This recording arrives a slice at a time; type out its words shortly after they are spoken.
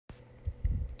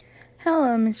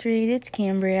Hello, Miss Reed. It's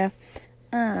Cambria.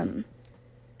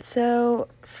 So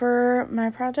for my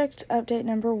project update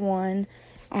number 1,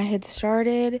 I had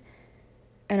started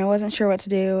and I wasn't sure what to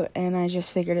do and I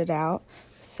just figured it out.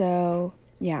 So,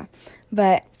 yeah.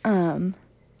 But, so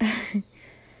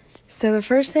the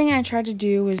first thing I tried to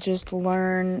do was just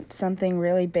learn something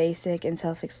really basic and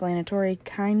self-explanatory,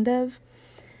 kind of.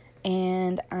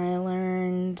 And I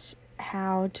learned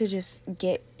how to just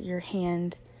get your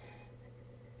hand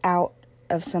out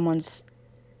of someone's,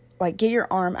 get your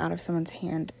arm out of someone's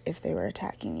hand if they were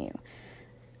attacking you,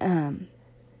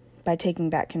 by taking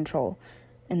back control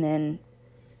and then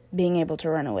being able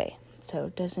to run away.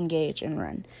 So disengage and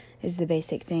run is the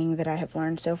basic thing that I have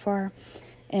learned so far.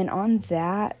 And on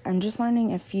that, I'm just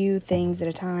learning a few things at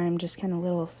a time, just kind of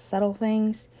little subtle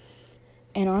things.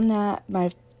 And on that,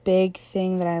 my big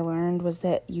thing that I learned was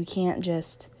that you can't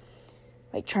just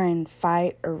try and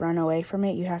fight or run away from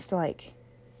it. You have to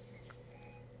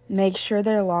make sure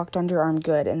they're locked onto your arm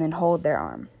good and then hold their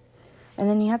arm. And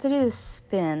then you have to do this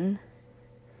spin.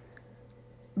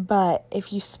 But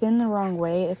if you spin the wrong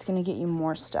way, it's going to get you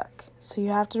more stuck. So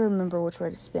you have to remember which way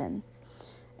to spin.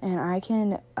 And I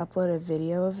can upload a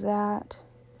video of that.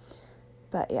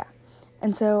 But yeah.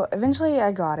 And so eventually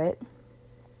I got it.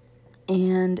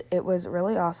 And it was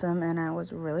really awesome. And I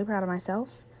was really proud of myself.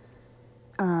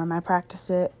 I practiced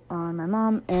it on my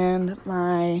mom and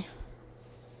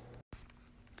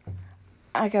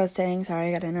like I was saying, sorry,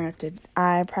 I got interrupted.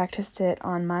 I practiced it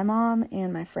on my mom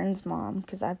and my friend's mom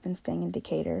because I've been staying in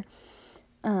Decatur.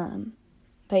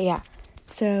 But yeah,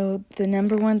 so the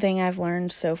number one thing I've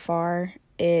learned so far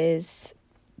is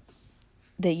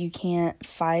that you can't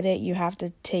fight it. You have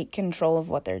to take control of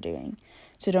what they're doing.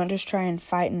 So don't just try and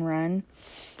fight and run.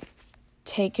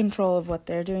 Take control of what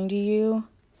they're doing to you.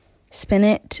 Spin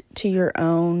it to your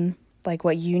own,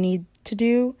 what you need to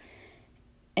do,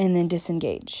 and then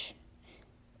disengage.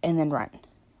 And then run.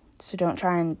 So don't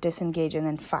try and disengage and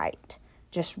then fight.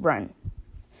 Just run.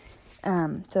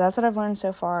 So that's what I've learned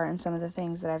so far and some of the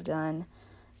things that I've done.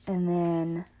 And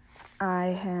then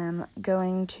the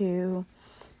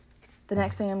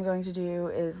next thing I'm going to do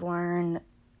is learn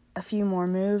a few more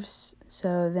moves.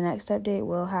 So the next update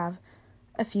will have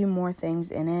a few more things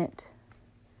in it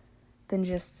than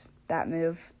just that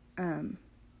move. But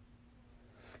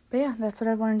yeah, that's what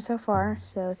I've learned so far.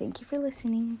 So thank you for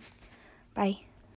listening. Bye.